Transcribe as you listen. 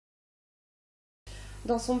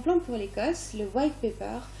Dans son plan pour l'Écosse, le White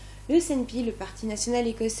Paper, le SNP, le Parti national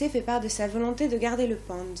écossais, fait part de sa volonté de garder le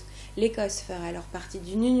pound. L'Écosse ferait alors partie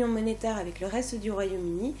d'une union monétaire avec le reste du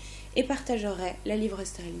Royaume-Uni et partagerait la livre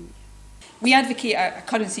sterling. We advocate a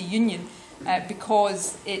currency union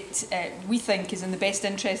because it, we think, is in the best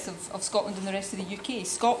interest of Scotland and the rest of the UK.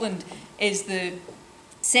 Scotland is the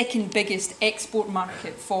second biggest export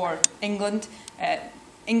market for England.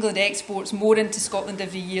 England exports more into Scotland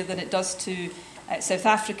every year than it does to South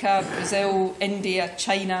Africa, Brazil, India,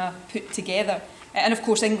 China put together. And of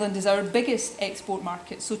course England is our biggest export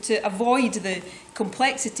market. So to avoid the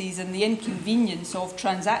complexities and the inconvenience of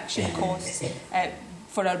transaction costs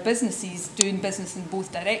for our businesses doing business in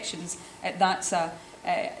both directions, that's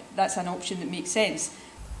an option that makes sense.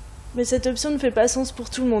 Mais cette option ne fait pas sens pour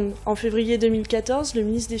tout le monde. En février 2014, le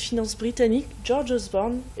ministre des Finances britannique, George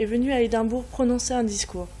Osborne, est venu à Édimbourg prononcer un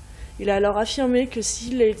discours. Il a alors affirmé que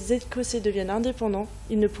si les Écossais deviennent indépendants,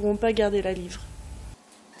 ils ne pourront pas garder la livre.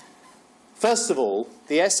 First of all,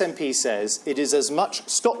 the SNP says it is as much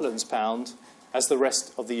Scotland's pound as the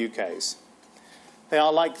rest of the UK's. They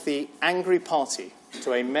are like the angry party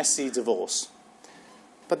to a messy divorce.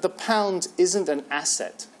 But the pound isn't an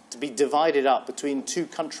asset to be divided up between two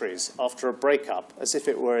countries after a breakup as if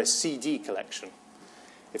it were a CD collection.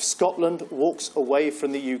 If Scotland walks away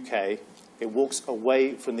from the UK, it walks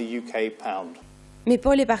away from the UK pound. Mais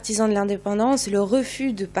pour les partisans de l'indépendance, le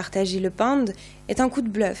refus de partager le pound est un coup de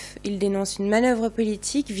bluff. Ils dénoncent une manœuvre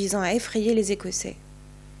politique visant à effrayer les Écossais.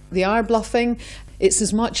 They are bluffing. It's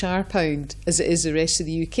as much our pound as it is the rest of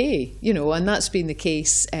the UK, you know, and that's been the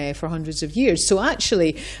case for hundreds of years. So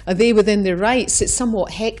actually, are they within their rights? It's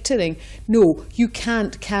somewhat hectoring. No, you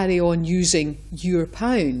can't carry on using your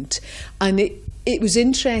pound. And it was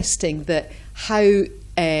interesting that how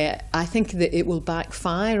I think that it will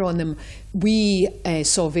backfire on them. We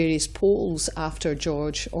saw various polls after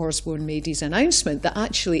George Osborne made his announcement that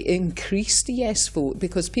actually increased the yes vote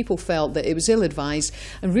because people felt that it was ill-advised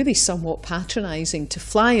and really somewhat patronising to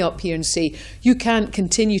fly up here and say, you can't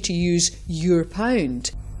continue to use your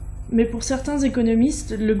pound. Mais pour certains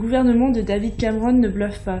économistes, le gouvernement de David Cameron ne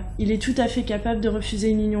bluffe pas. Il est tout à fait capable de refuser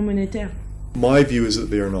une union monétaire. My view is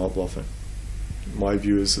that they are not bluffing. My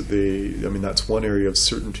view is that that's one area of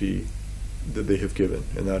certainty that they have given,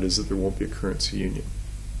 and that is that there won't be a currency union.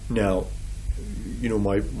 Now, you know,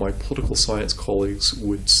 my political science colleagues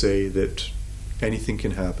would say that anything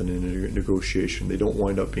can happen in a negotiation. They don't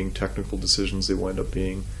wind up being technical decisions, they wind up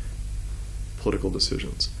being political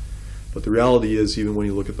decisions. But the reality is, even when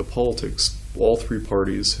you look at the politics, all three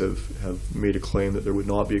parties have made a claim that there would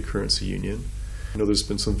not be a currency union. You know, there's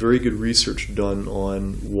been some very good research done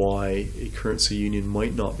on why a currency union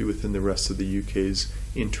might not be within the rest of the UK's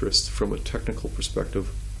interest from a technical perspective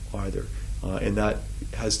either. And that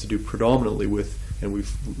has to do predominantly with, and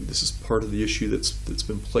this is part of the issue that's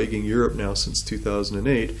been plaguing Europe now since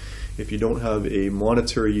 2008, if you don't have a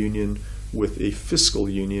monetary union with a fiscal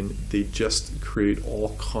union, they just create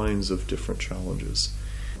all kinds of different challenges.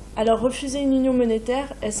 Alors refuser une union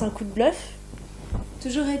monétaire, est-ce un coup de bluff?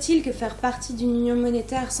 Toujours est-il que faire partie d'une union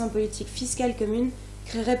monétaire sans politique fiscale commune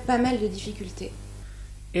créerait pas mal de difficultés.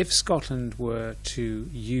 If Scotland were to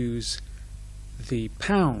use the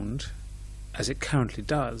pound, as it currently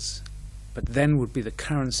does, but then would be the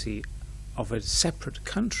currency of a separate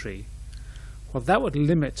country, well, that would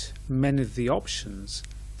limit many of the options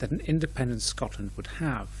that an independent Scotland would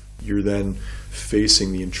have. You're then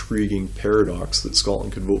facing the intriguing paradox that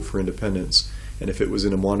Scotland could vote for independence, and if it was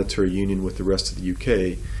in a monetary union with the rest of the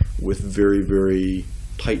UK, with very, very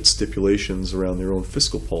tight stipulations around their own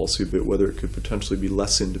fiscal policy, but whether it could potentially be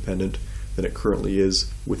less independent than it currently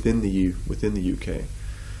is within the UK.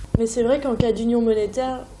 Mais c'est vrai qu'en cas d'union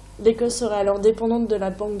monétaire, l'Écosse serait alors dépendante de la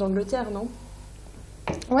Banque d'Angleterre, non?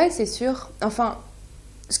 Ouais, c'est sûr. Enfin,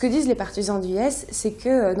 ce que disent les partisans du yes, c'est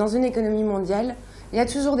que dans une économie mondiale, il y a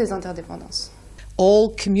toujours des interdépendances. All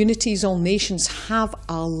communities, all nations have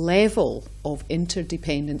a level of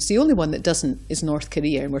interdependence. The only one that doesn't is North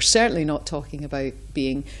Korea, and we're certainly not talking about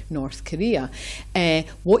being North Korea.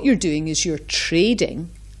 What you're doing is you're trading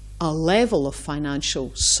a level of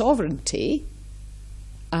financial sovereignty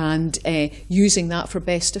and using that for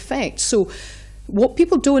best effect. So what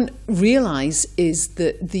people don't realise is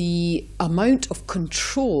that the amount of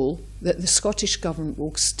control that the Scottish Government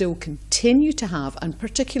will still continue to have, and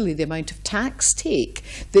particularly the amount of tax take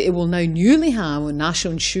that it will now newly have on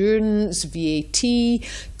national insurance, VAT,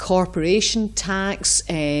 corporation tax,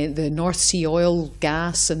 the North Sea oil,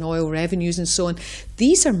 gas and oil revenues and so on.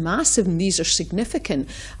 These are massive and these are significant.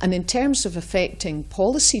 And in terms of affecting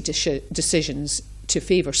policy decisions to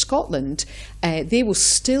favour Scotland, they will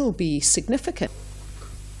still be significant.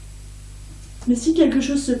 Mais si quelque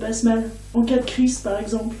chose se passe mal, en cas de crise par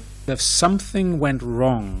exemple, If something went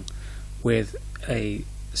wrong with a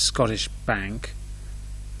Scottish bank,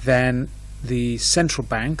 then the central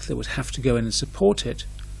bank that would have to go in and support it,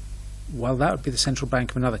 well, that would be the central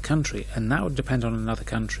bank of another country, and that would depend on another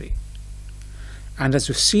country. And as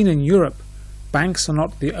we've seen in Europe, banks are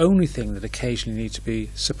not the only thing that occasionally need to be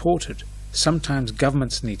supported. Sometimes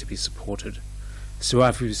governments need to be supported. So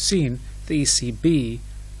as we've seen, the ECB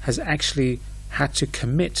has actually had to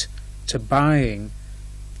commit to buying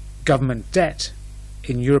government debt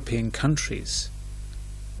in European countries.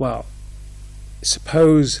 Well,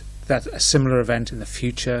 suppose that a similar event in the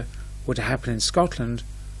future were to happen in Scotland,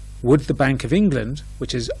 would the Bank of England,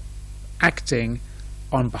 which is acting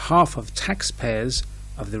on behalf of taxpayers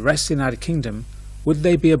of the rest of the United Kingdom, would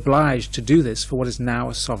they be obliged to do this for what is now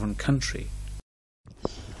a sovereign country?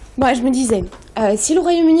 Bon, je me disais, si le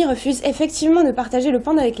Royaume-Uni refuse effectivement de partager le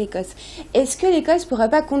pound avec l'Écosse, est-ce que l'Écosse pourrait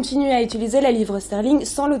pas continuer à utiliser la livre sterling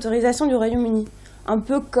sans l'autorisation du Royaume-Uni? Un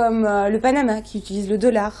peu comme le Panama qui utilise le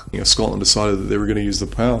dollar. If Scotland decided that they were going to use the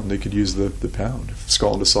pound, they could use the pound. If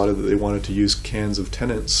Scotland decided that they wanted to use cans of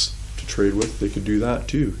Tennent's to trade with, they could do that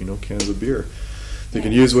too, cans of beer. They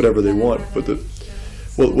can use whatever they want, but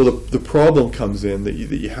the problem comes in that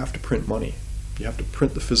you have to print money. You have to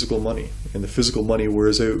print the physical money, and the physical money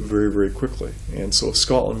wears out very, very quickly. And so if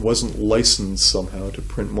Scotland wasn't licensed somehow to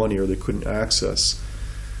print money, or they couldn't access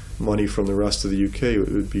money from the rest of the UK,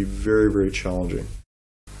 it would be very, very challenging.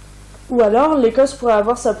 ou alors l'Écosse pourrait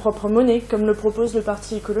avoir sa propre monnaie, comme le propose le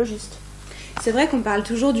parti écologiste. C'est vrai qu'on parle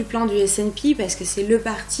toujours du plan du SNP parce que c'est le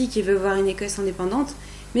parti qui veut voir une Écosse indépendante,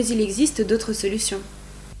 mais il existe d'autres solutions.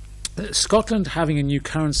 Scotland having a new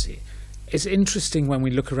currency is interesting when we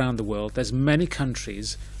look around the world. There's many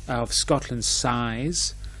countries of Scotland's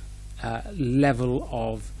size, level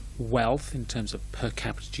of wealth in terms of per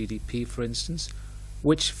capita GDP, for instance,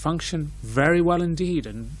 which function very well indeed,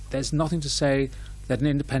 and there's nothing to say that an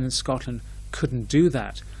independent Scotland couldn't do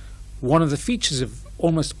that. One of the features of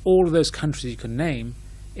almost all of those countries you can name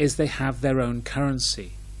is they have their own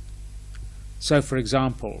currency. So, for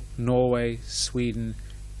example, Norway, Sweden,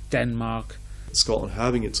 Denmark. Scotland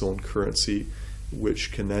having its own currency,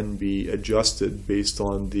 which can then be adjusted based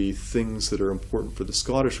on the things that are important for the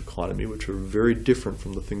Scottish economy, which are very different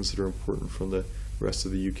from the things that are important from the rest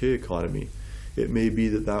of the UK economy. It may be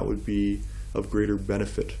that that would be of greater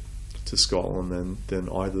benefit to Scotland than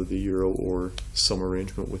either the euro or some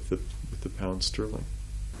arrangement with the pound sterling.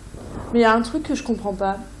 Mais il y a un truc que je comprends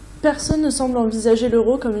pas. Personne ne semble envisager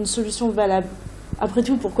l'euro comme une solution valable. Après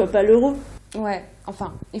tout, pourquoi pas l'euro ? Ouais,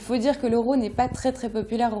 enfin, il faut dire que l'euro n'est pas très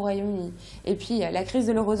populaire au Royaume-Uni. Et puis, la crise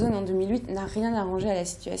de l'eurozone en 2008 n'a rien arrangé à la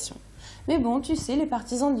situation. Mais bon, tu sais, les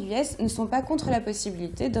partisans du US ne sont pas contre la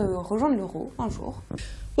possibilité de rejoindre l'euro un jour.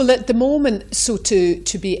 Well, at the moment, so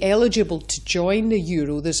to be eligible to join the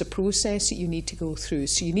euro, there's a process that you need to go through.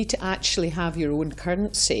 So you need to actually have your own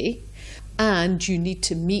currency, and you need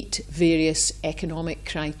to meet various economic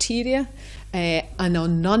criteria. And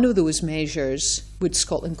on none of those measures would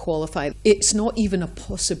Scotland qualify. It's not even a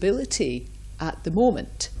possibility at the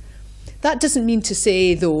moment. That doesn't mean to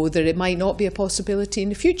say, though, that it might not be a possibility in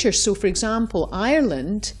the future. So, for example,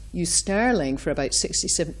 Ireland used sterling for about 60,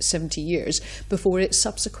 70 years before it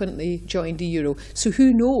subsequently joined the euro. So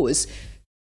who knows?